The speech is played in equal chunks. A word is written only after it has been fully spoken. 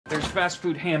fast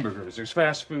food hamburgers, there's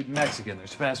fast food Mexican,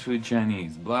 there's fast food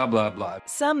Chinese, blah, blah, blah.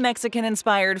 Some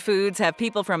Mexican-inspired foods have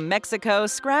people from Mexico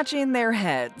scratching their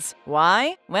heads.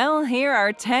 Why? Well, here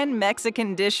are 10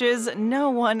 Mexican dishes no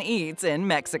one eats in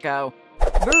Mexico.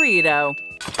 Burrito.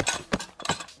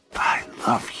 I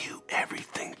love you,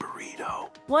 everything burrito.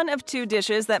 One of two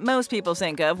dishes that most people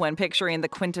think of when picturing the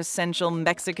quintessential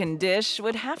Mexican dish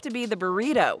would have to be the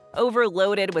burrito.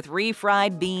 Overloaded with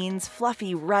refried beans,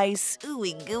 fluffy rice,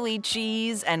 ooey-gooey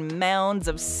cheese, and mounds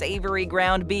of savory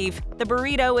ground beef, the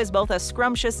burrito is both a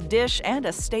scrumptious dish and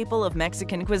a staple of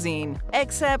Mexican cuisine.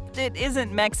 Except it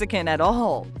isn't Mexican at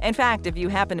all. In fact, if you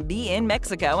happen to be in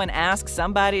Mexico and ask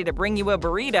somebody to bring you a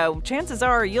burrito, chances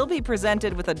are you'll be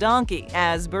presented with a donkey,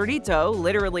 as burrito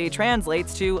literally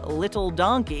translates to little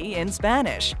donkey in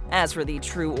Spanish. As for the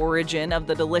true origin of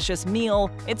the delicious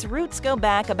meal, its roots go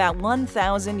back about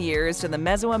 1,000 years to the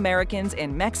Mesoamericans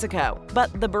in Mexico.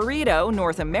 But the burrito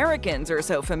North Americans are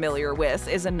so familiar with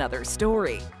is another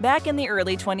story. Back in the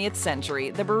early 20th century,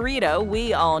 the burrito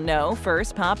we all know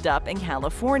first popped up in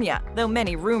California. Though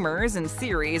many rumors and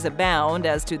theories abound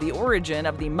as to the origin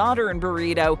of the modern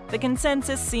burrito, the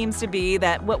consensus seems to be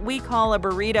that what we call a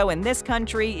burrito in this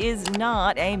country is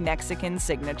not a Mexican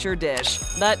signature dish.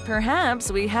 But perhaps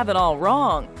we have it all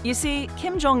wrong. You see,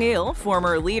 Kim Jong-il,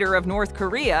 former leader of North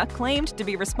Korea, claimed to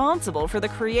be responsible for the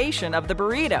creation of the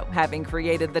burrito, having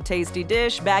created the tasty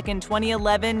dish back in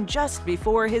 2011 just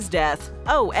before his death.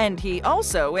 Oh, and he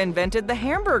also invented the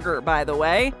hamburger, by the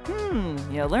way.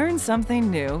 You learn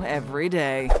something new every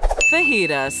day.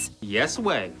 Fajitas. Yes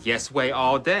way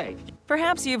all day.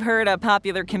 Perhaps you've heard a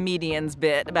popular comedian's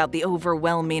bit about the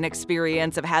overwhelming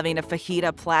experience of having a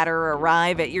fajita platter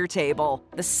arrive at your table.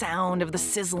 The sound of the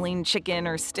sizzling chicken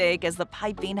or steak as the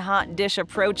piping hot dish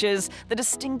approaches, the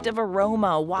distinctive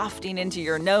aroma wafting into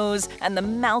your nose, and the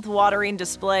mouth-watering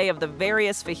display of the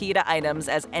various fajita items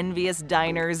as envious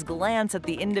diners glance at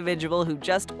the individual who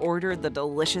just ordered the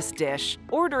delicious dish.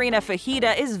 Ordering a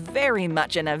fajita is very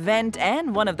much an event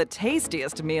and one of the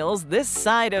tastiest meals this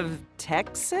side of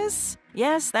Texas?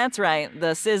 Yes, that's right.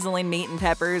 The sizzling meat and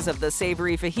peppers of the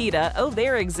savory fajita owe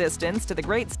their existence to the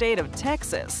great state of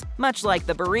Texas. Much like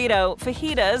the burrito,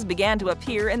 fajitas began to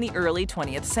appear in the early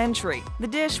 20th century. The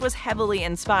dish was heavily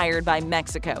inspired by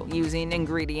Mexico, using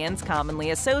ingredients commonly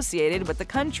associated with the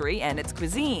country and its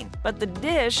cuisine. But the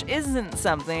dish isn't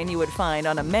something you would find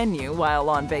on a menu while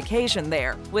on vacation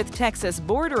there. With Texas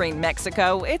bordering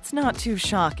Mexico, it's not too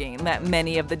shocking that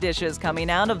many of the dishes coming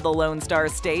out of the Lone Star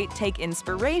State take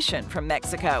inspiration from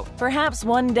Mexico. Perhaps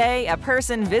one day, a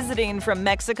person visiting from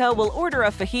Mexico will order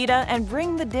a fajita and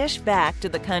bring the dish back to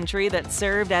the country that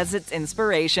served as its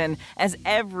inspiration, as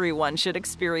everyone should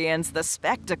experience the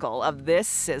spectacle of this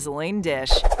sizzling dish.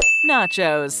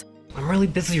 Nachos. I'm really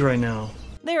busy right now.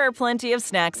 There are plenty of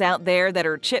snacks out there that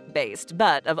are chip-based,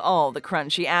 but of all the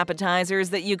crunchy appetizers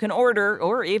that you can order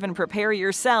or even prepare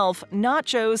yourself,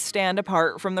 nachos stand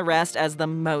apart from the rest as the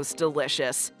most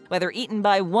delicious. Whether eaten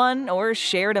by one or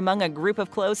shared among a group of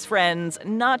close friends,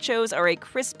 nachos are a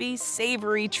crispy,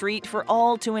 savory treat for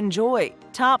all to enjoy.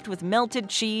 Topped with melted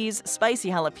cheese, spicy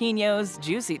jalapenos,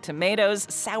 juicy tomatoes,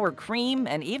 sour cream,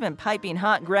 and even piping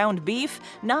hot ground beef,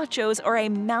 nachos are a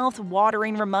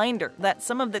mouth-watering reminder that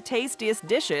some of the tastiest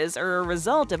dishes are a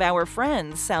result of our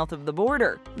friends south of the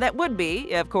border. That would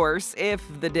be, of course, if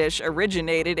the dish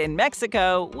originated in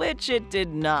Mexico, which it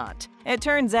did not. It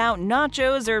turns out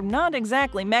nachos are not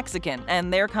exactly Mexican,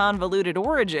 and their convoluted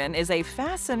origin is a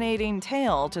fascinating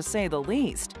tale to say the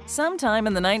least. Sometime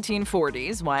in the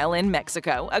 1940s, while in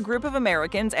Mexico, a group of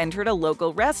Americans entered a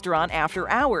local restaurant after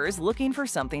hours looking for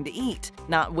something to eat.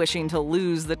 Not wishing to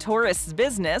lose the tourists'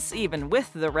 business, even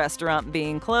with the restaurant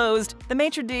being closed, the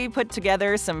maitre d' put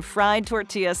together some fried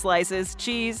tortilla slices,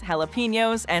 cheese,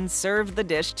 jalapenos, and served the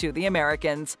dish to the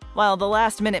Americans. While the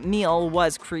last-minute meal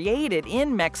was created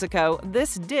in Mexico,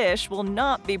 this dish will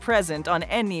not be present on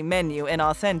any menu in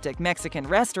authentic Mexican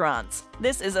restaurants.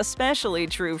 This is especially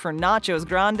true for nachos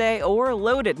grande or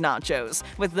loaded nachos,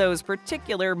 with those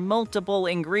particular multiple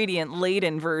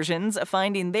ingredient-laden versions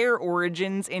finding their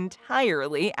origins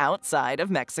entirely outside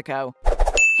of Mexico.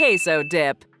 Queso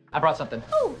dip. I brought something.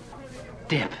 Oh.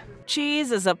 Dip.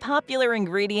 Cheese is a popular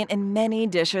ingredient in many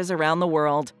dishes around the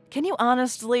world. Can you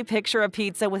honestly picture a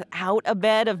pizza without a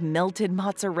bed of melted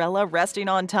mozzarella resting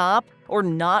on top? Or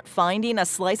not finding a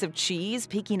slice of cheese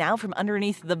peeking out from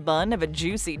underneath the bun of a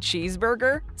juicy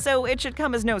cheeseburger? So it should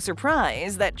come as no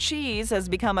surprise that cheese has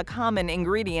become a common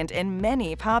ingredient in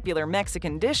many popular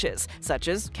Mexican dishes, such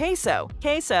as queso.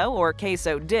 Queso, or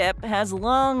queso dip, has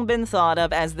long been thought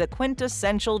of as the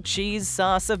quintessential cheese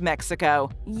sauce of Mexico.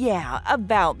 Yeah,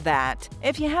 about that.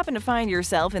 If you happen to find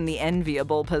yourself in the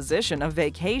enviable position of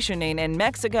vacationing in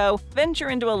Mexico, venture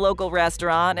into a local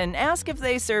restaurant and ask if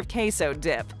they serve queso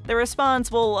dip. The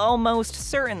response will almost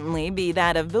certainly be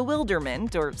that of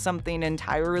bewilderment or something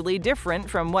entirely different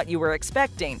from what you were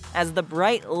expecting, as the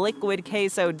bright liquid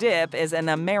queso dip is an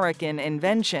American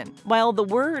invention. While the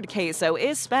word queso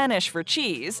is Spanish for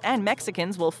cheese, and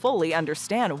Mexicans will fully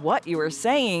understand what you are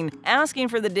saying, asking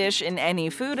for the dish in any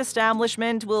food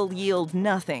establishment will yield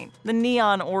nothing. The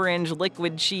neon orange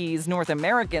liquid cheese North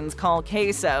Americans call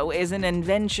queso is an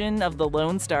invention of the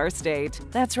Lone Star State.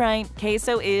 That's right,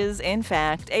 queso is, in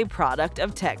fact, a product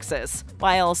of Texas.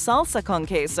 While salsa con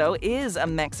queso is a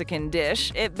Mexican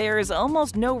dish, it bears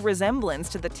almost no resemblance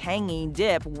to the tangy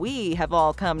dip we have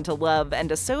all come to love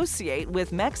and associate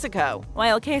with Mexico.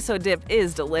 While queso dip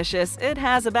is delicious, it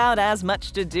has about as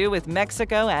much to do with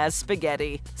Mexico as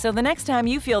spaghetti. So the next time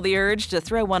you feel the urge to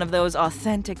throw one of those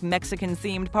authentic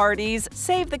Mexican-themed parties,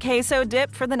 save the queso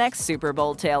dip for the next Super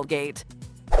Bowl tailgate.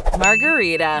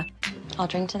 Margarita. I'll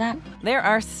drink to that. There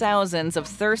are thousands of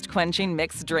thirst-quenching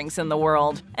mixed drinks in the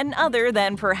world, and other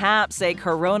than perhaps a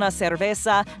Corona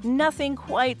cerveza, nothing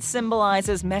quite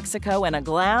symbolizes Mexico in a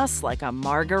glass like a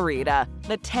margarita.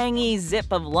 The tangy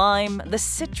zip of lime, the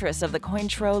citrus of the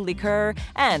Cointreau liqueur,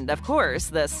 and, of course,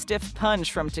 the stiff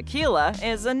punch from tequila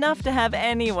is enough to have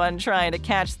anyone trying to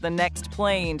catch the next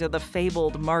plane to the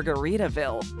fabled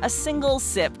Margaritaville. A single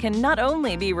sip can not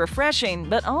only be refreshing,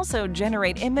 but also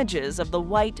generate images of the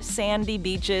white, sandy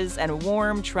beaches and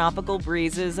warm tropical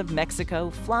breezes of Mexico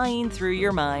flying through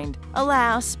your mind.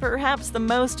 Alas, perhaps the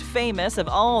most famous of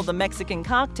all the Mexican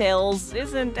cocktails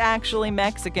isn't actually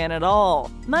Mexican at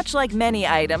all. Much like many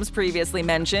items previously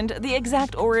mentioned, the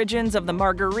exact origins of the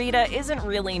margarita isn't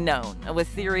really known, with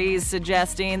theories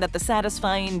suggesting that the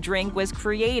satisfying drink was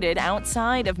created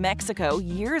outside of Mexico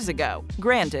years ago.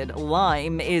 Granted,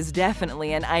 lime is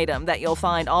definitely an item that you'll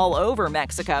find all over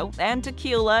Mexico, and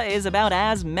tequila is about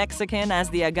as Mexican as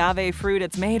the agave fruit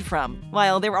it's made from.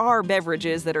 While there are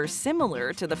beverages that are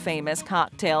similar to the famous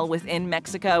cocktail within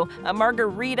Mexico, a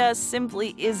margarita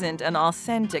simply isn't an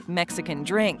authentic Mexican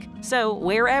drink. So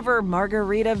wherever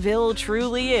Margaritaville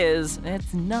truly is,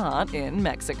 it's not in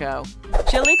Mexico.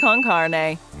 Chili con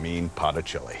carne. Mean pot of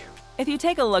chili. If you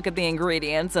take a look at the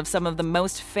ingredients of some of the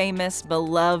most famous,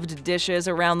 beloved dishes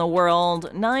around the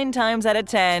world, 9 times out of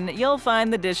 10, you'll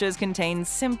find the dishes contain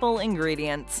simple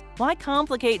ingredients. Why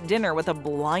complicate dinner with a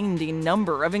blinding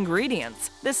number of ingredients?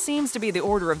 This seems to be the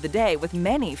order of the day with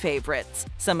many favorites.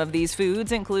 Some of these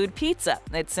foods include pizza.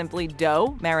 It's simply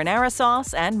dough, marinara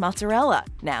sauce, and mozzarella.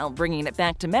 Now, bringing it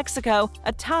back to Mexico,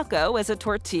 a taco is a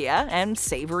tortilla and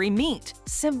savory meat.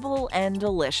 Simple and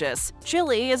delicious.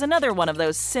 Chili is another one of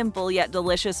those simple yet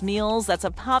delicious meals that's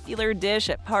a popular dish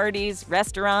at parties,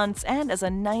 restaurants, and as a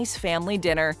nice family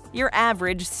dinner. Your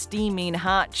average steaming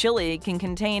hot chili can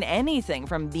contain anything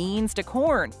from beans to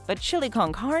corn, but chili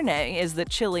con carne is the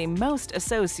chili most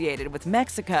associated with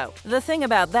Mexico. The thing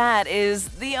about that is,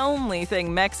 the only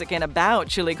thing Mexican about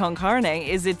chili con carne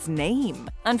is its name.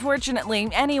 Unfortunately,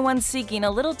 anyone seeking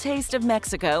a little taste of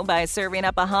Mexico by serving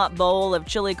up a hot bowl of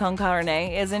chili con carne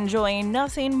is enjoying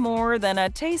nothing more than a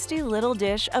tasty little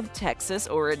dish of Texas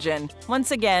origin.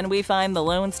 Once again, we find the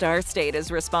Lone Star State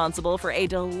is responsible for a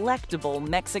delectable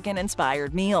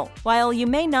Mexican-inspired meal. While you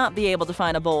may not be able to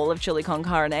find a bowl of chili con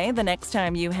carne the next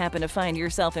time you happen to find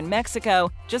yourself in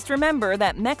Mexico, just remember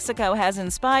that Mexico has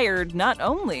inspired not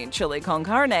only chili con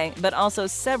carne, but also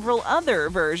several other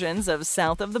versions of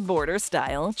south-of-the-border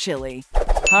style chili.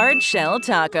 Hard shell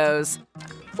tacos.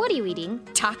 What are you eating?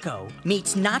 Taco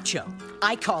meets nacho.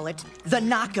 I call it the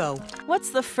naco. What's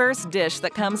the first dish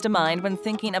that comes to mind when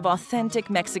thinking of authentic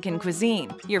Mexican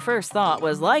cuisine? Your first thought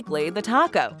was likely the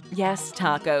taco. Yes,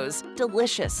 tacos.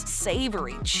 Delicious,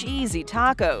 savory, cheesy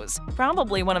tacos.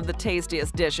 Probably one of the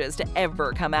tastiest dishes to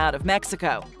ever come out of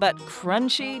Mexico. But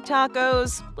crunchy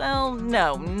tacos? Well,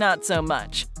 no, not so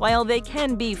much. While they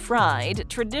can be fried,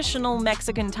 traditional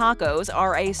Mexican tacos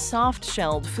are a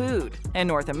soft-shelled food. In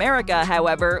North America,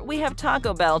 however, However, we have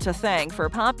Taco Bel to thank for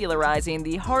popularizing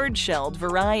the hard-shelled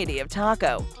variety of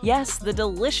taco. Yes, the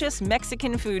delicious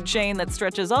Mexican food chain that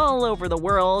stretches all over the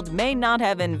world may not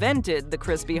have invented the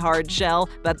crispy hard shell,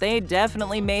 but they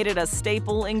definitely made it a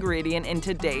staple ingredient in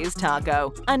today's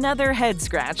taco. Another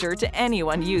head-scratcher to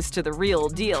anyone used to the real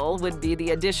deal would be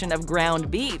the addition of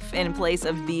ground beef in place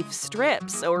of beef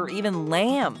strips or even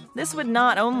lamb. This would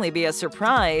not only be a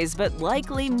surprise, but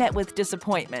likely met with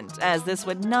disappointment, as this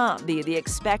would not be the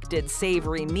expected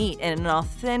savory meat in an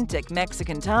authentic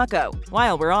Mexican taco.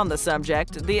 While we're on the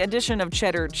subject, the addition of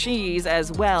cheddar cheese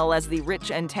as well as the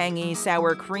rich and tangy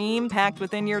sour cream packed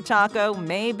within your taco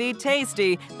may be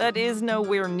tasty, but is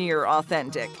nowhere near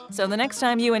authentic. So the next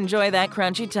time you enjoy that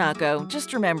crunchy taco,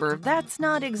 just remember that's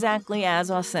not exactly as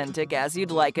authentic as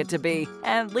you'd like it to be,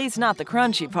 at least not the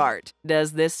crunchy part.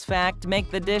 Does this fact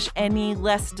make the dish any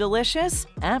less delicious?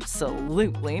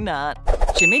 Absolutely not.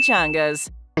 Chimichangas.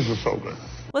 This is so good.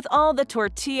 With all the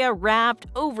tortilla-wrapped,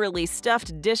 overly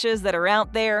stuffed dishes that are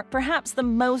out there, perhaps the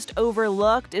most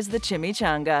overlooked is the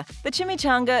chimichanga. The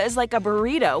chimichanga is like a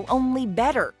burrito, only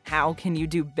better. How can you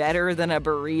do better than a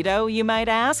burrito, you might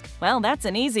ask? Well, that's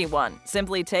an easy one.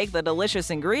 Simply take the delicious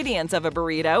ingredients of a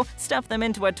burrito, stuff them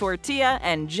into a tortilla,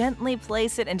 and gently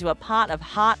place it into a pot of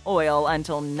hot oil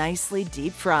until nicely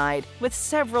deep-fried. With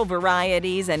several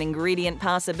varieties and ingredient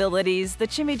possibilities, the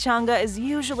chimichanga is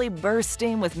usually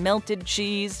bursting with melted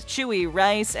cheese, chewy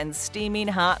rice, and steaming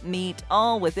hot meat,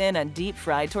 all within a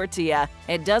deep-fried tortilla.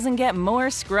 It doesn't get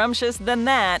more scrumptious than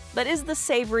that, but is the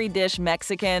savory dish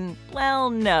Mexican?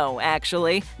 Well, no,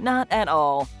 actually, not at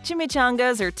all.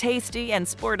 Chimichangas are tasty and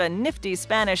sport a nifty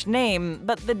Spanish name,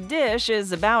 but the dish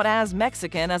is about as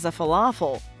Mexican as a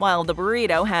falafel. While the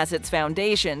burrito has its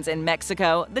foundations in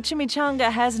Mexico, the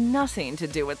chimichanga has nothing to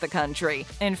do with the country.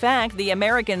 In fact, the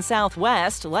American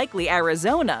Southwest, likely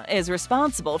Arizona, is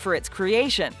responsible for its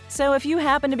creation. So if you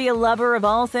happen to be a lover of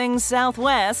all things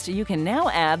Southwest, you can now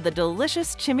add the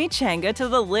delicious chimichanga to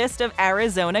the list of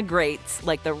Arizona greats,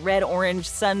 like the red-orange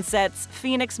sunsets,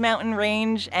 Phoenix Mountain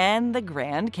Range, and the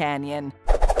Grand Canyon.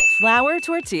 Flour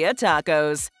tortilla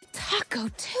tacos. Taco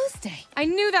Tuesday. I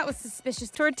knew that was suspicious.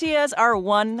 Tortillas are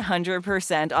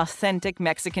 100% authentic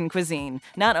Mexican cuisine.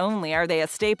 Not only are they a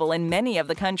staple in many of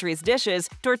the country's dishes,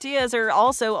 tortillas are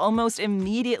also almost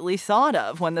immediately thought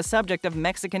of when the subject of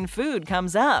Mexican food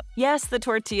comes up. Yes, the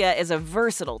tortilla is a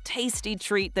versatile, tasty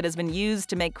treat that has been used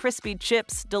to make crispy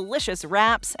chips, delicious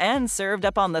wraps, and served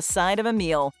up on the side of a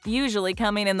meal, usually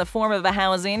coming in the form of a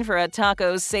housing for a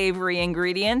taco's savory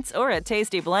ingredients or a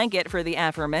tasty blanket for the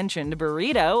aforementioned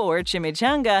burrito or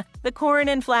chimichanga. The corn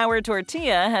and flour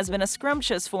tortilla has been a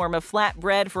scrumptious form of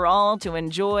flatbread for all to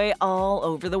enjoy all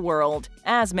over the world.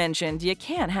 As mentioned, you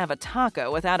can't have a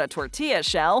taco without a tortilla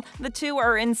shell. The two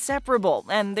are inseparable,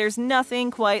 and there's nothing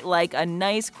quite like a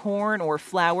nice corn or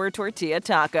flour tortilla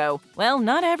taco. Well,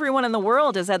 not everyone in the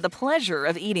world has had the pleasure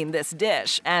of eating this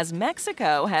dish, as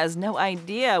Mexico has no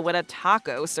idea what a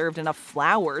taco served in a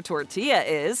flour tortilla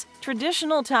is.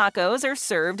 Traditional tacos are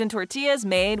served in tortillas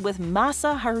made with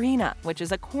masa harina, which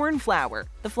is a corn flour.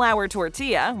 The flour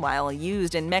tortilla, while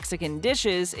used in Mexican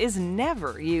dishes, is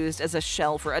never used as a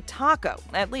shell for a taco,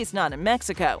 at least not in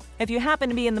Mexico. If you happen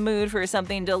to be in the mood for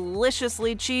something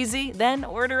deliciously cheesy, then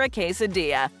order a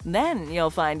quesadilla. Then you'll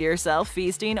find yourself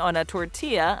feasting on a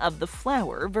tortilla of the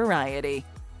flour variety.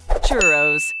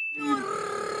 Churros.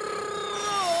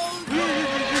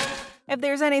 If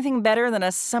there's anything better than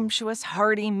a sumptuous,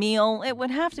 hearty meal, it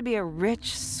would have to be a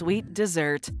rich, sweet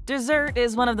dessert. Dessert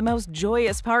is one of the most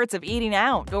joyous parts of eating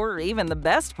out, or even the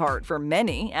best part for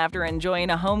many after enjoying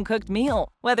a home-cooked meal.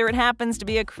 Whether it happens to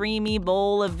be a creamy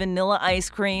bowl of vanilla ice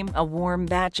cream, a warm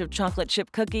batch of chocolate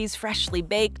chip cookies freshly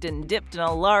baked and dipped in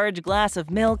a large glass of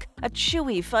milk, a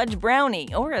chewy fudge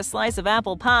brownie, or a slice of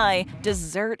apple pie,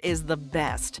 dessert is the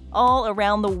best. All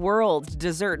around the world,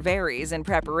 dessert varies in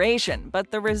preparation,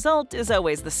 but the result is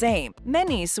always the same.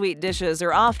 Many sweet dishes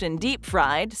are often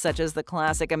deep-fried, such as the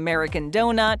classic American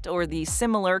donut or the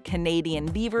similar Canadian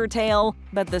beaver tail,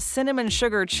 but the cinnamon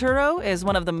sugar churro is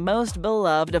one of the most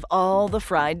beloved of all the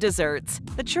fried desserts.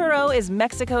 The churro is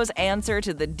Mexico's answer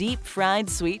to the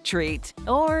deep-fried sweet treat.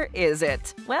 Or is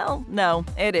it? Well, no,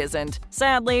 it isn't.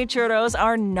 Sadly, churros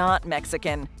are not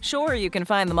Mexican. Sure, you can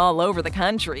find them all over the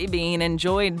country, being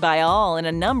enjoyed by all in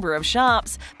a number of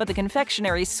shops, but the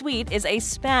confectionery sweet is a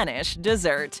Spanish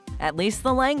dessert. At least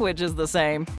the language is the same.